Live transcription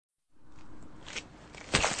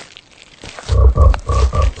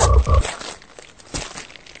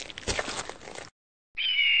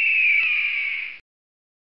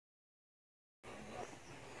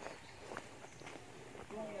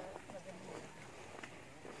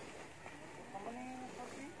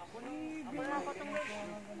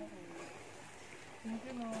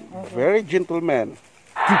Very gentleman.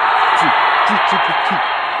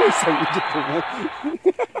 Isang gentleman.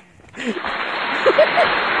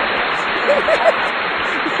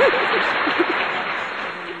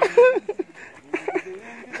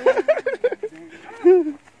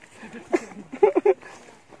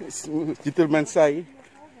 Gentleman say.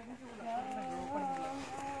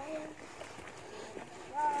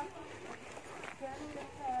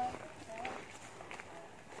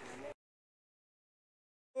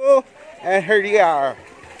 Oh, and here they are,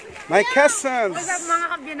 my cousins. What's up mga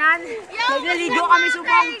kabyanan? Nagliligo kami sa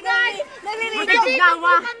pool. Nagliligo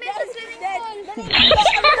kami sa swimming pool.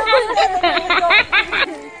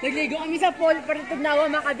 Nagliligo kami sa pool para tugnawa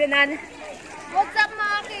mga kabyanan. What's up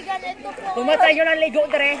mga kigan? Ito po. Tumatay nyo ng ligo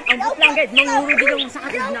dere. Ang butlang guys, manguro din yung sa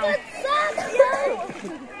katugnaw.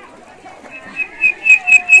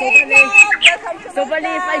 So bali,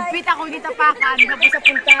 5 feet ako dito pakan. Tapos sa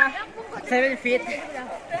punta, 7 feet.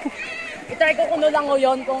 Itry ko kuno lang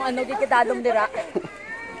ngayon kung ano kikitadong dira.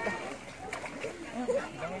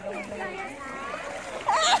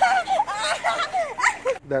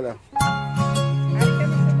 Dala.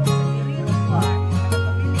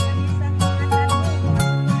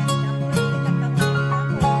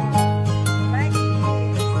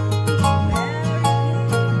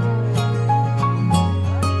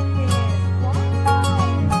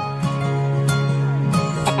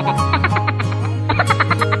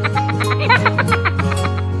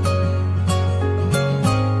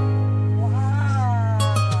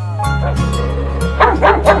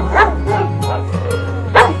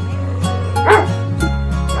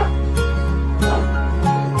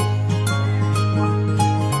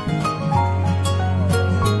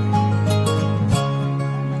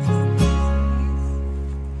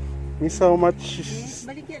 Miss, how much?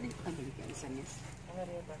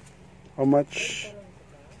 How much?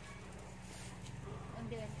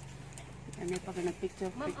 Ano pa ka nagpicture?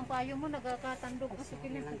 Ma'am, ang payo mo nagkakatandog kasi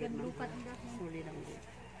kinagandlupat ang dahon. Sorry lang.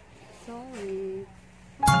 Sorry.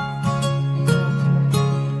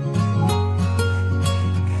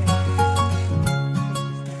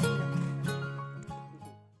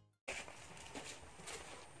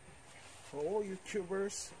 Hello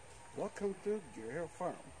YouTubers, welcome to Guerrero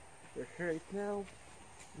Farm. We're here right now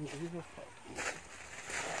in Guerrero Farm.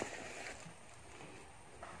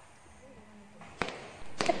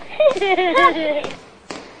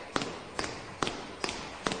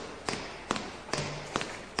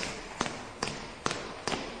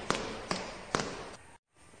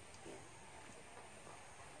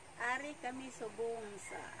 Ari kami subong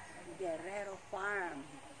sa Guerrero Farm.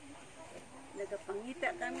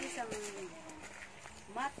 Nagapangita kami sa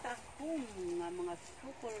matakong nga mga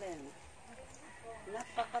succulents.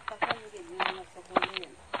 Napakatakong din nga mga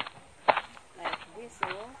succulents. Like this,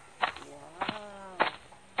 oh. Wow.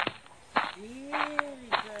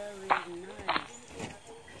 Very, very nice.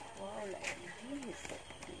 Wow, like this.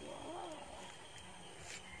 Wow.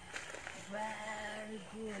 Very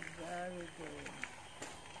good, very good.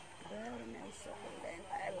 Very nice succulent.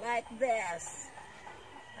 I like this.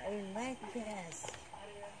 I like this.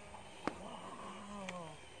 Wow.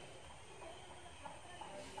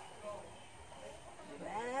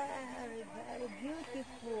 Very, very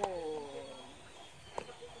beautiful.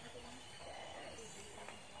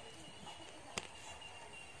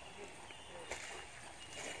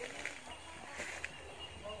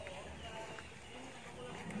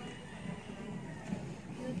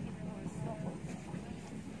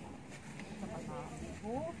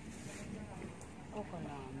 Oh.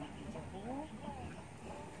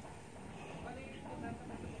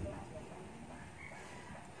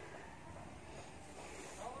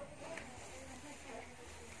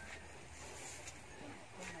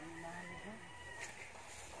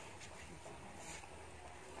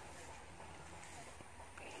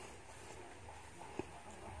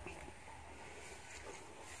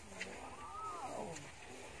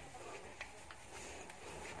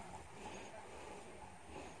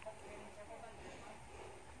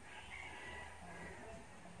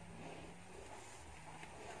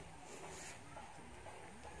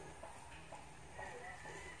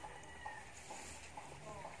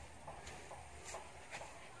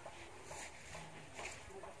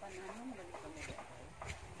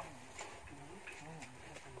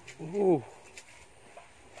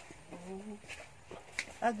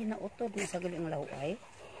 Ginautod na sa galing laway.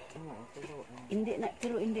 Hindi na,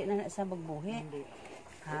 pero hindi na sa magbuhi.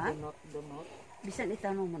 Ha? Donot. Bisan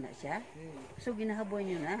itanong mo na siya. So ginahaboy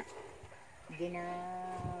niyo na.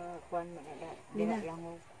 Ginakuan mo na.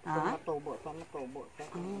 Ginalango. Matubo. Matubo.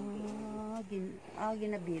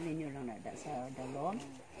 Ginabili niyo lang na sa dalong.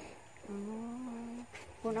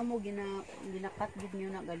 Kung amo ginakat gid niyo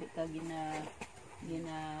na gali ka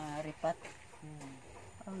gina-repat.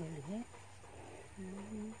 Ang gali.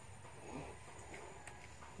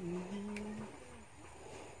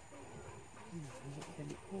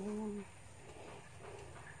 Gali ko.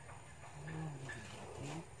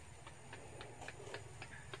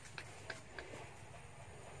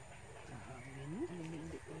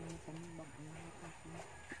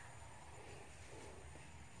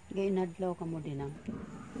 Gainadlaw ka mo din ang.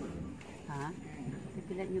 Ha?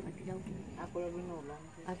 Pipilat niyo adlaw. Ako lang binulang.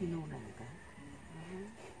 Binulang ka.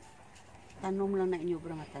 Tanom lang na inyo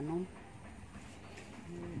bra nga tanom.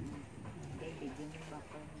 Bigyan ng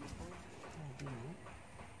bakal.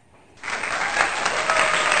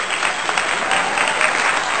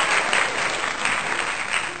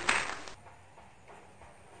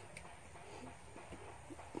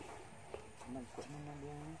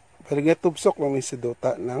 Pero nga tubsok lang ni si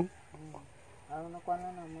Dota nang. Ano nakuha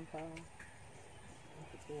na naman sa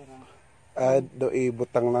pera. Do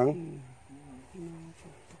ibutang lang.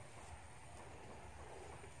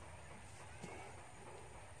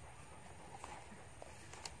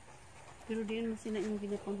 Pero diyan mo sila yung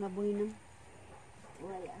ginapang haboy na.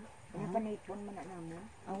 Wala. Napanipon man na naman.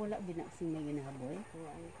 Wala binaksing may ginahaboy.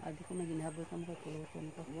 Wala. Di ko may ginahaboy ka mo kay pulutan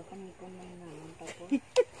ko. Napanipon man naman tapos.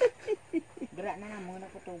 Dira na naman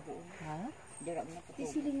nakutubo. Ha? Dira na nakutubo.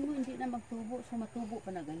 Siling mo hindi na magtubo, so matubo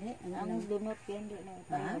pa na gali. Ang lunot yan di na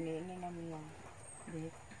tayo ni namin yan.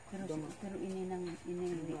 Pero ini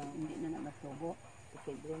hindi na matubo.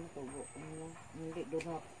 Posible na tubo. Hindi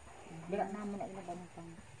lunot. Dira na mo na ilaban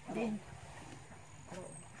pang.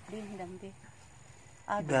 Din lang di.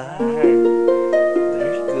 There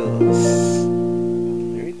it goes.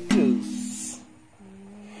 There it goes.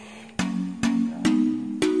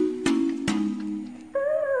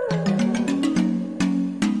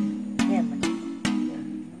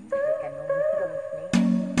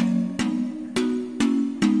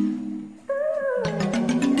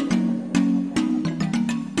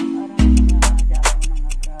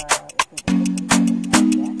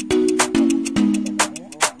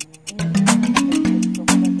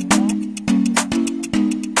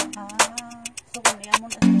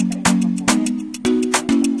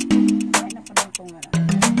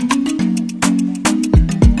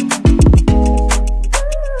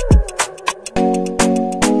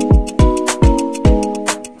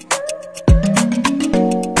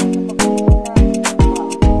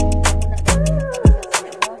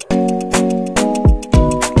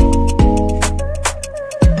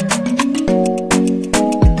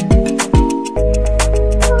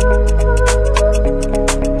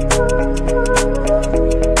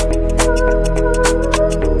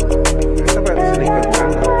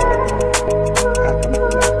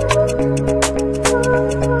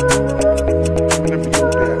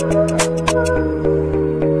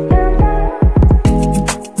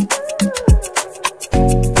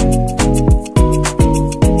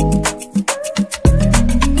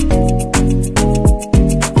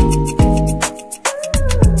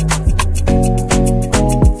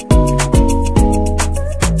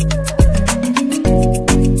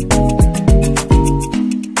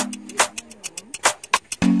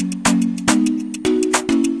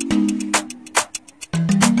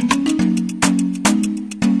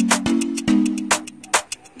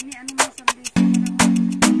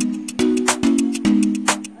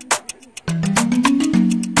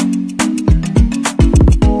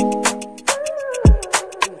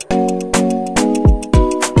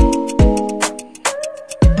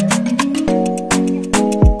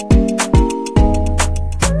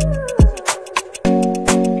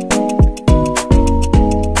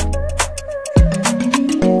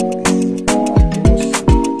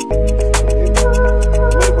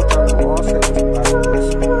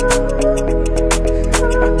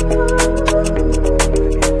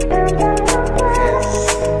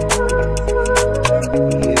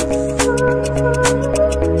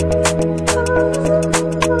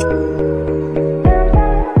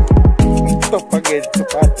 Propagate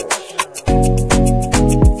sapatos.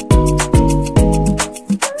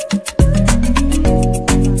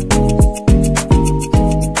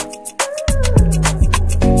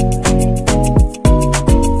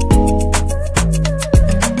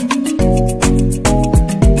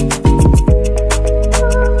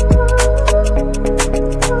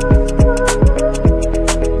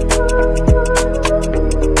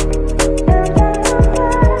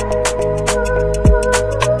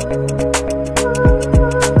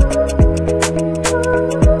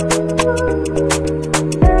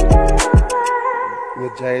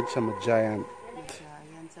 Giant sa giant.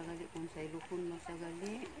 Giant sa gali kung sa ilukon mo sa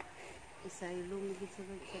gali.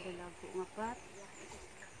 apat.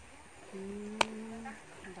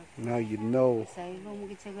 Now you know. Isahilo mo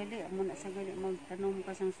gid sa gali, amo na sa gali magtanom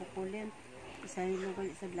ka sang succulent. Isahilo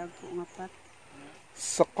gali sa dagko nga apat.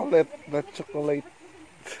 Succulent, not chocolate.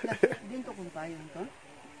 Dinto kung payon to.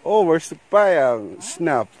 Oh, where's the payang?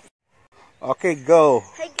 Snap. Okay, go.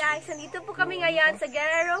 Hi guys, nandito po kami ngayon sa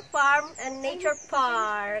Guerrero Farm and Nature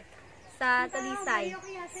Park sa Talisay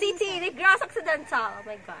City, Negros Occidental. Oh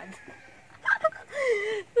my God.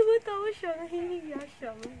 Tumatawa siya, nahihiya siya.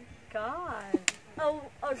 Oh my God. Oh,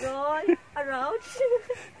 aroy, arouch.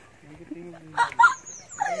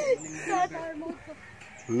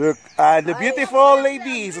 Look, the beautiful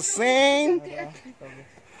ladies sing.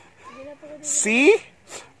 See?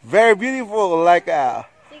 Very beautiful, like a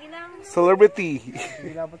celebrity.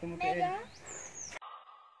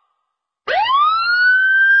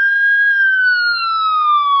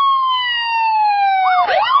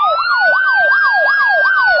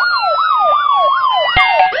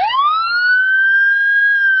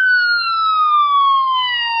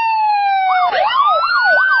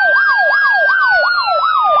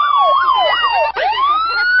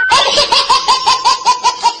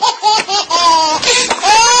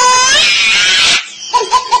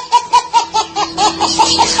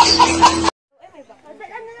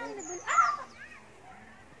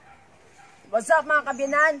 What's up mga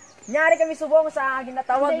kabinan? Nyari kami subong sa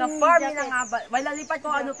ginatawag na farm nila nga. Wala lipat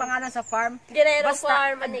ko ano pangalan sa farm. Guerrero Basta,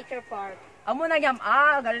 Farm and Nature Park. Amo na gyam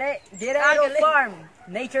gali. Guerrero Farm,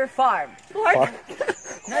 Nature Farm. Park?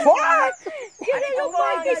 Farm. Guerrero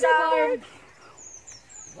Farm, Nature Park.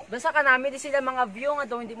 Basta ka namin di sila mga view nga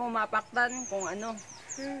hindi mo mapaktan kung ano.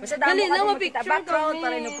 Basta damo Dali, ka no, makita ma-picture background kami.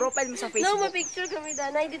 para no profile mo sa No, Facebook. ma-picture kami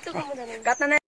da. Nay, dito ka mo da. Kat na